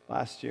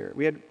last year?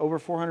 We had over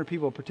 400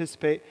 people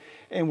participate,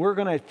 and we're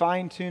going to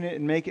fine-tune it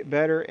and make it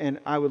better, and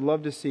I would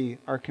love to see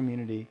our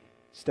community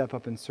step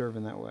up and serve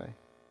in that way.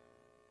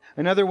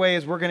 Another way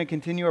is we're going to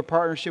continue our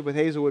partnership with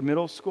Hazelwood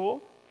Middle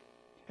School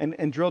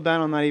and drill down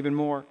on that even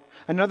more.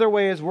 Another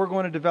way is we're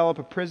going to develop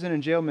a prison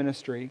and jail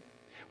ministry.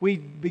 We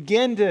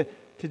began to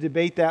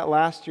debate that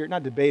last year,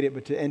 not debate it,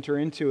 but to enter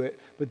into it.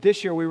 But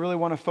this year, we really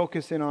want to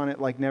focus in on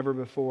it like never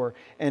before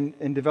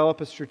and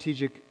develop a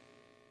strategic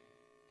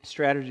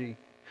strategy.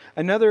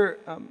 Another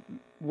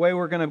way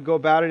we're going to go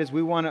about it is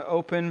we want to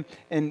open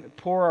and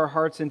pour our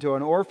hearts into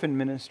an orphan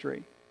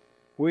ministry.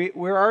 We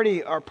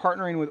already are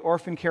partnering with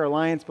Orphan Care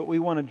Alliance, but we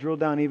want to drill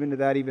down even to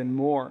that even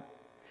more.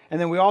 And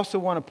then we also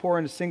want to pour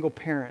into single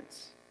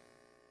parents,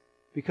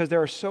 because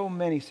there are so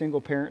many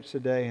single parents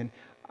today, and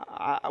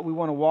we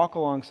want to walk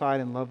alongside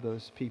and love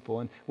those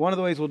people. And one of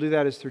the ways we'll do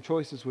that is through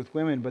Choices with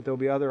Women, but there'll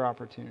be other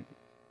opportunities.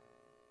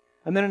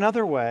 And then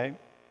another way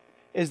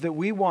is that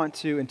we want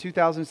to, in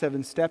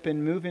 2007, step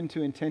in, move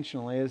into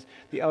intentionally, as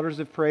the elders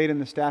have prayed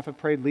and the staff have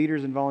prayed,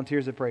 leaders and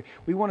volunteers have prayed.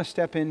 We want to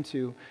step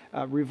into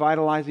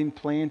revitalizing,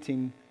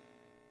 planting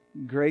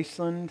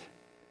Graceland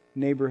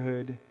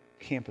neighborhood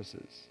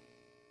campuses.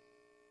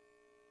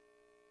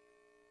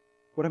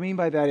 What I mean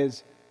by that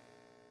is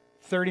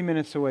 30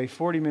 minutes away,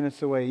 40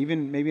 minutes away,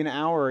 even maybe an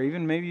hour, or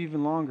even maybe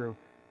even longer.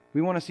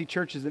 We want to see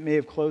churches that may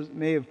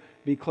have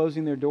be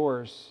closing their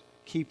doors,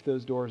 keep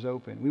those doors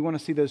open. We want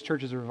to see those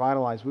churches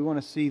revitalized. We want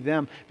to see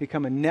them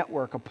become a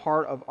network, a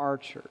part of our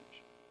church.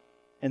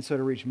 And so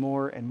to reach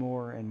more and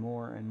more and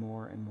more and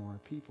more and more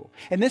people.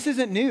 And this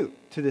isn't new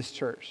to this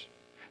church.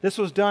 This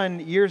was done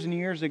years and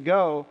years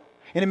ago,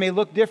 and it may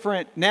look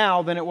different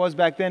now than it was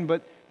back then,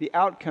 but the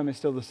outcome is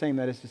still the same.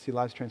 That is to see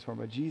lives transformed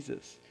by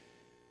Jesus.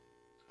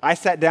 I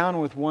sat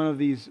down with one of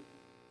these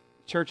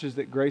churches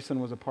that Graceland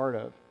was a part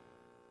of.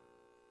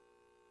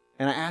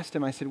 And I asked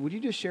him, I said, would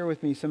you just share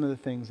with me some of the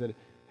things that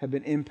have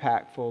been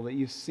impactful that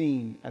you've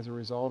seen as a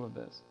result of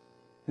this?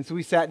 And so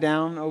we sat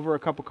down over a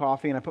cup of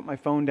coffee, and I put my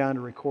phone down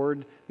to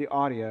record the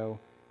audio,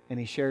 and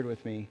he shared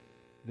with me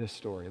this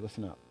story.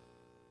 Listen up.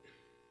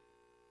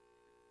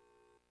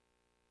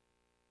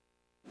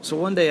 So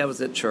one day I was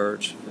at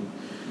church, and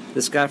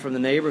this guy from the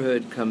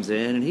neighborhood comes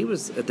in, and he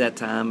was at that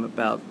time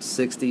about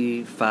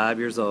 65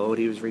 years old.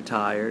 He was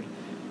retired.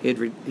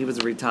 He was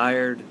a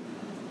retired,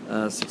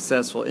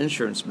 successful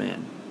insurance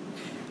man.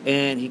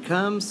 And he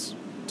comes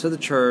to the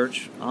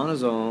church on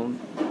his own,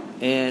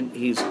 and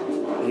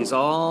he's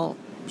all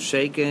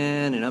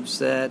shaken and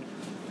upset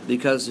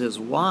because his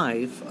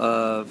wife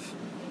of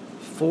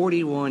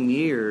 41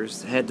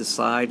 years had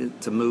decided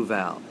to move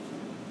out.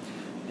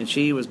 And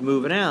she was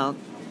moving out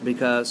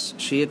because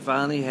she had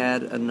finally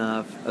had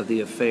enough of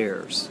the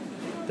affairs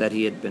that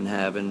he had been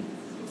having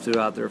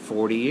throughout their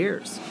 40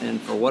 years.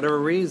 And for whatever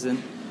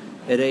reason,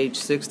 at age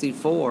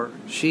 64,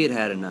 she had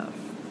had enough.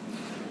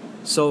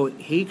 So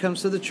he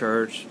comes to the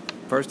church,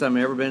 first time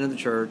I've ever been in the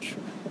church,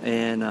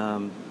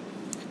 and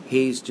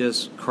he's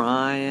just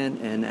crying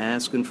and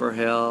asking for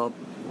help.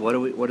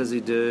 What does he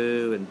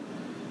do?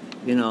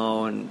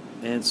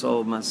 And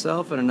so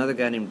myself and another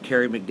guy named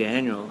Kerry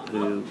McDaniel,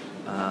 who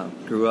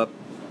grew up,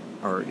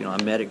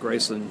 I met at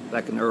Graceland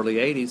back in the early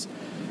 80s.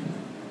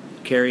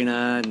 Kerry and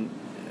I, and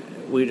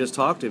we just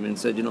talked to him and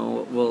said,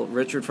 well,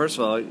 Richard, first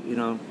of all,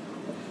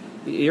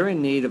 you're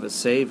in need of a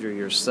Savior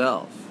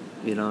yourself.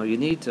 You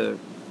need to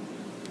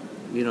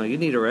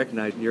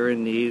recognize you're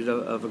in need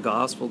of a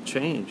gospel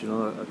change,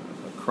 a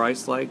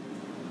Christ-like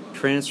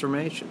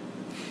transformation.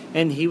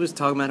 And he was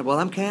talking about, well,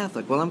 I'm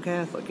Catholic.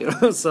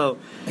 So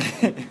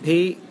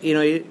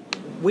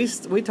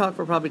we talked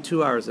for probably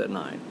 2 hours that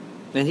night.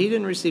 And he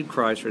didn't receive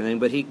Christ or anything,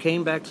 but he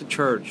came back to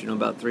church,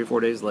 about 3-4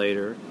 days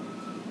later.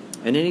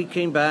 And then he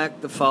came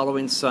back the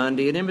following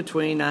Sunday. And in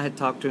between, I had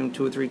talked to him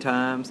 2 or 3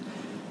 times.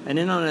 And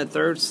then on that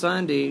third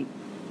Sunday,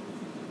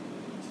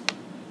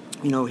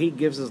 he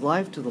gives his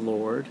life to the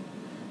Lord.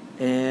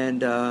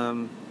 And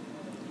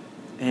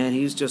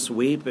he's just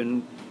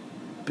weeping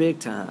big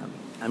time.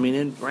 I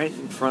mean, right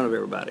in front of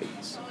everybody.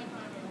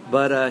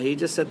 But he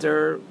just sat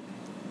there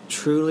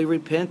truly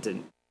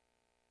repentant.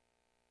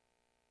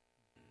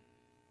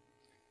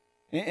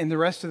 And the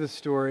rest of the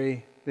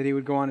story that he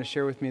would go on to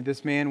share with me,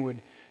 this man would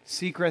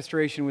seek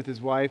restoration with his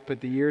wife,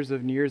 but the years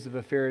of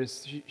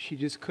affairs, she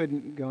just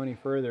couldn't go any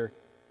further.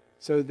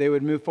 So they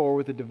would move forward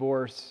with a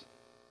divorce.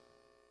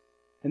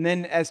 And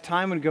then as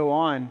time would go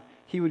on,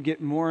 he would get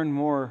more and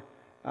more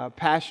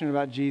passionate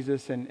about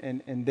Jesus,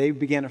 and they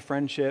began a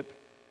friendship.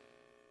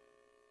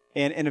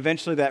 And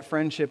eventually that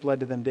friendship led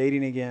to them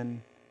dating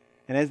again.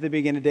 And as they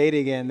began to date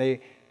again,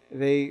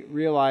 they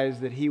realized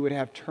that he would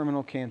have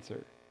terminal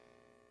cancer.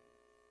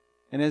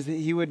 And as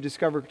he would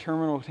discover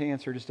terminal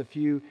cancer just a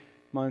few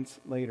months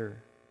later,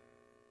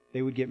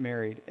 they would get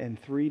married. And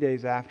 4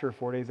 days after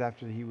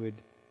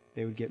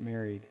they would get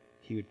married,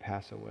 he would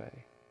pass away.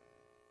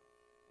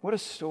 What a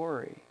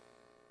story.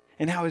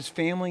 And how his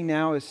family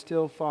now is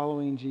still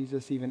following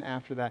Jesus even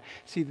after that.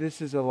 See, this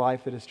is a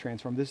life that is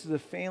transformed. This is a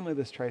family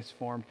that's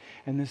transformed.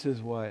 And this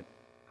is what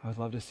I would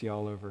love to see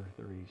all over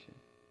the region.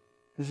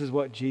 This is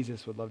what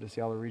Jesus would love to see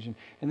all over the region.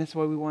 And that's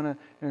why we want to,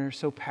 and are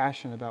so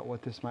passionate about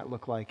what this might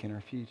look like in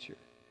our future.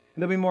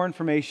 And there'll be more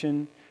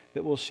information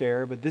that we'll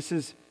share, but this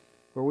is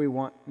where we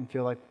want and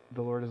feel like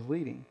the Lord is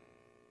leading.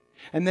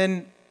 And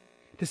then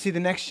to see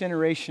the next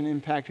generation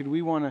impacted,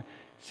 we want to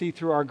see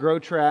through our Grow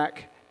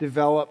Track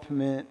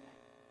development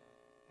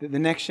that the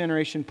next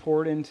generation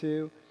poured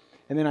into.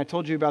 And then I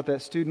told you about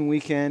that student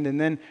weekend. And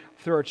then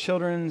through our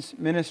children's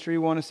ministry,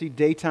 we want to see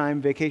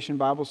daytime vacation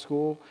Bible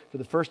school for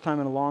the first time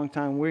in a long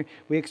time. We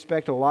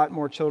expect a lot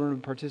more children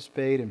to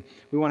participate. And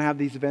we want to have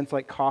these events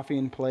like Coffee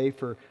and Play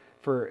for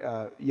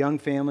young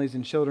families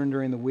and children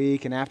during the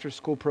week, and after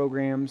school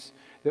programs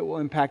that will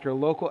impact our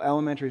local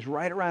elementaries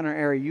right around our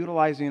area,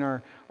 utilizing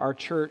our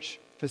church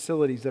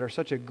facilities that are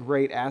such a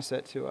great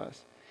asset to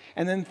us.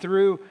 And then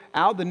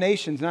throughout the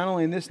nations, not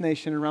only in this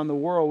nation, around the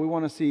world, we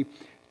want to see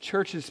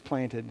churches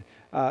planted.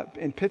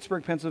 In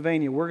Pittsburgh,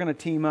 Pennsylvania, we're going to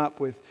team up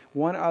with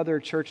one other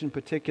church in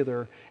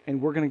particular, and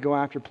we're going to go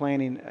after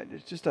planting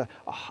just a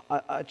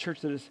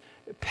church that is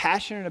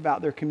passionate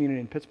about their community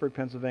in Pittsburgh,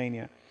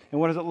 Pennsylvania. And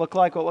what does it look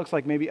like? Well, it looks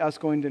like maybe us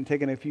going and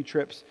taking a few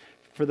trips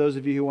for those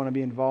of you who want to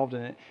be involved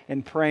in it,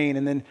 and praying,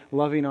 and then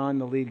loving on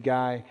the lead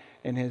guy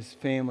and his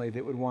family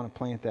that would want to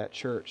plant that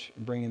church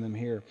and bringing them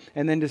here.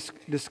 And then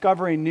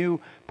discovering new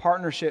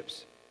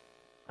partnerships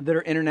that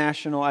are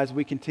international as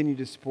we continue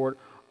to support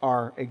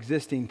our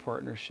existing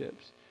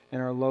partnerships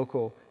and our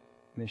local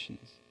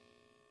missions.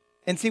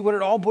 And see, what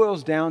it all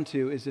boils down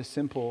to is a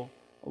simple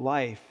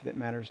life that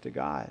matters to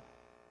God.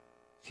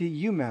 See,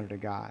 you matter to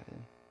God,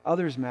 and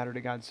others matter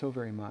to God so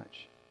very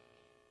much.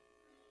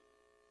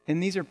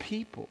 And these are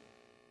people.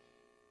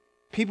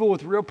 People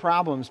with real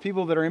problems,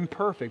 people that are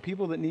imperfect,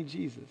 people that need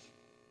Jesus.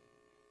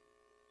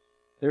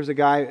 There's a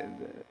guy I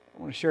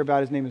want to share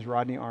about. His name is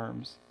Rodney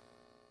Arms.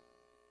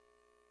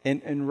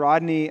 And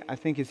Rodney, I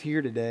think, is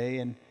here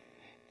today.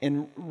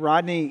 And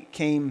Rodney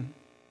came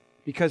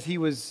because he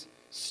was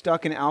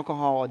stuck in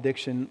alcohol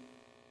addiction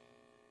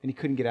and he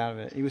couldn't get out of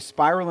it. He was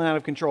spiraling out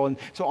of control. And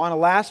so on a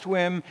last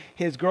whim,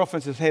 his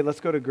girlfriend says, hey,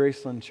 let's go to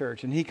Graceland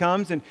Church. And he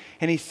comes and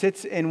he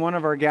sits in one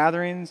of our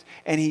gatherings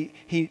and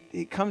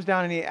he comes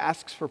down and he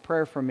asks for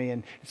prayer from me.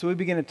 And so we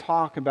begin to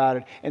talk about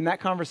it. And that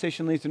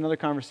conversation leads to another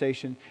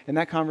conversation. And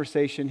that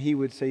conversation, he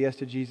would say yes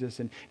to Jesus.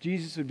 And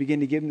Jesus would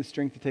begin to give him the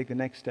strength to take the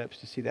next steps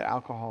to see that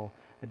alcohol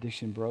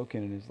addiction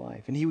broken in his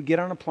life. And he would get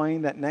on a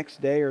plane that next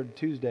day or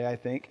Tuesday, I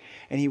think,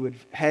 and he would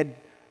head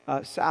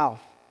south.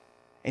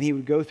 And he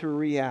would go through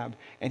rehab,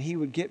 and he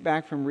would get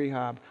back from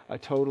rehab a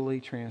totally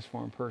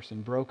transformed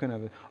person, broken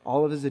of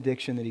all of his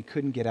addiction that he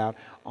couldn't get out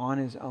on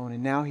his own.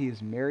 And now he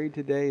is married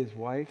today, his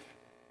wife,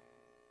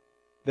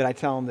 that I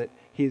tell him that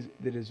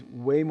is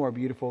way more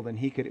beautiful than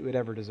he would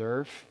ever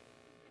deserve.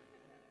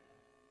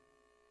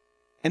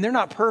 And they're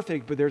not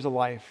perfect, but there's a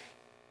life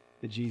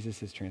that Jesus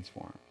has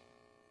transformed.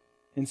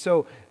 And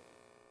so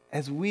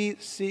as we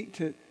seek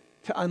to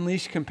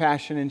unleash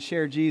compassion and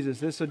share Jesus,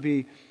 this would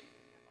be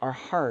our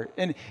heart.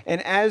 And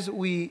as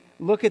we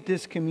look at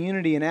this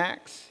community in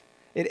Acts,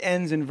 it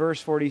ends in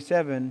verse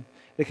 47.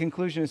 The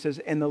conclusion says,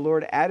 and the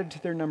Lord added to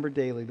their number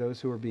daily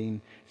those who were being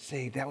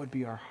saved. That would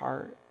be our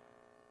heart.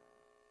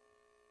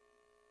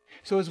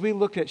 So as we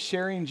look at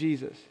sharing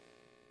Jesus,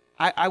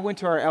 I went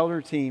to our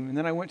elder team, and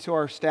then I went to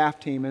our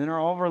staff team, and then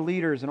all of our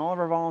leaders and all of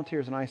our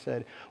volunteers, and I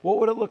said, what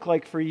would it look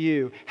like for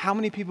you? How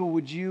many people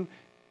would you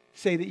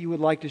say that you would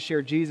like to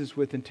share Jesus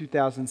with in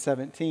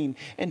 2017?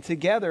 And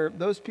together,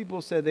 those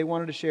people said they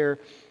wanted to share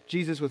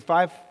Jesus with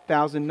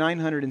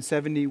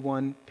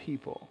 5,971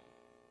 people.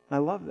 I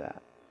love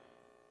that.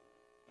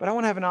 But I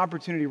want to have an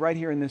opportunity right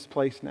here in this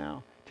place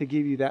now to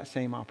give you that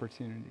same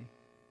opportunity.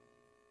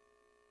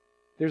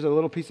 There's a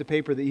little piece of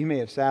paper that you may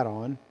have sat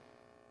on.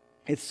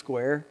 It's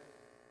square.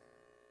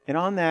 And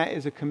on that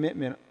is a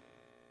commitment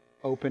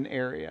open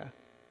area.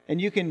 And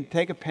you can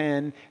take a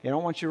pen. I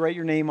don't want you to write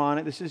your name on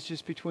it. This is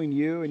just between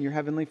you and your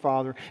Heavenly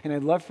Father. And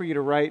I'd love for you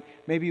to write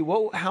maybe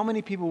how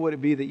many people would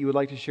it be that you would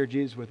like to share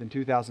Jesus with in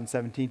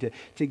 2017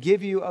 to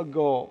give you a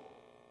goal.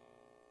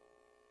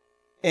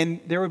 And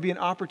there would be an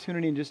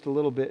opportunity in just a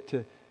little bit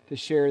to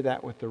share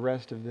that with the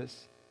rest of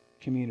this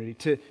community,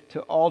 to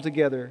all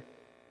together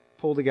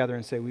pull together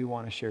and say, we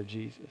want to share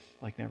Jesus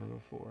like never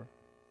before.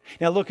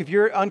 Now, look, if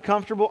you're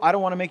uncomfortable, I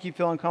don't want to make you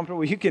feel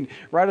uncomfortable. You can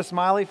write a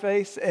smiley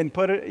face and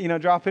put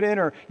it, drop it in,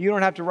 or you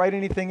don't have to write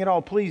anything at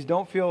all. Please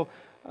don't feel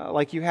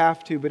like you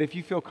have to, but if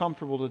you feel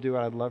comfortable to do it,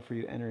 I'd love for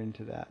you to enter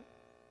into that.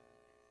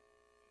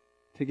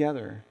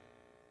 Together,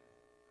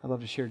 I'd love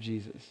to share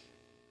Jesus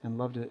and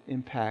love to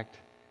impact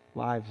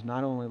lives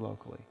not only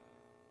locally,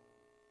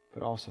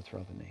 but also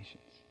throughout the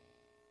nations.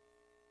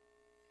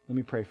 Let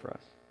me pray for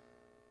us.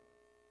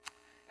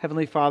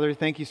 Heavenly Father,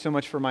 thank you so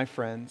much for my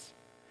friends.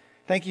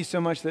 Thank you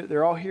so much that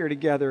they're all here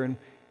together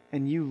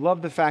and you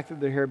love the fact that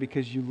they're here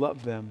because you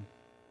love them.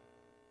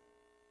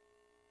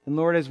 And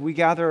Lord, as we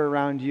gather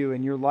around you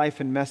and your life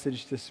and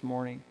message this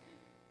morning,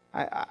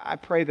 I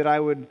pray that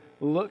I would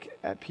look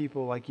at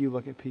people like you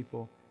look at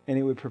people, and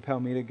it would propel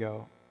me to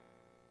go,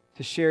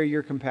 to share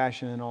your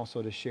compassion and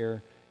also to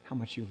share how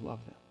much you love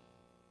them.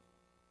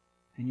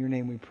 In your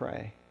name we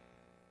pray.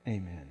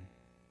 Amen.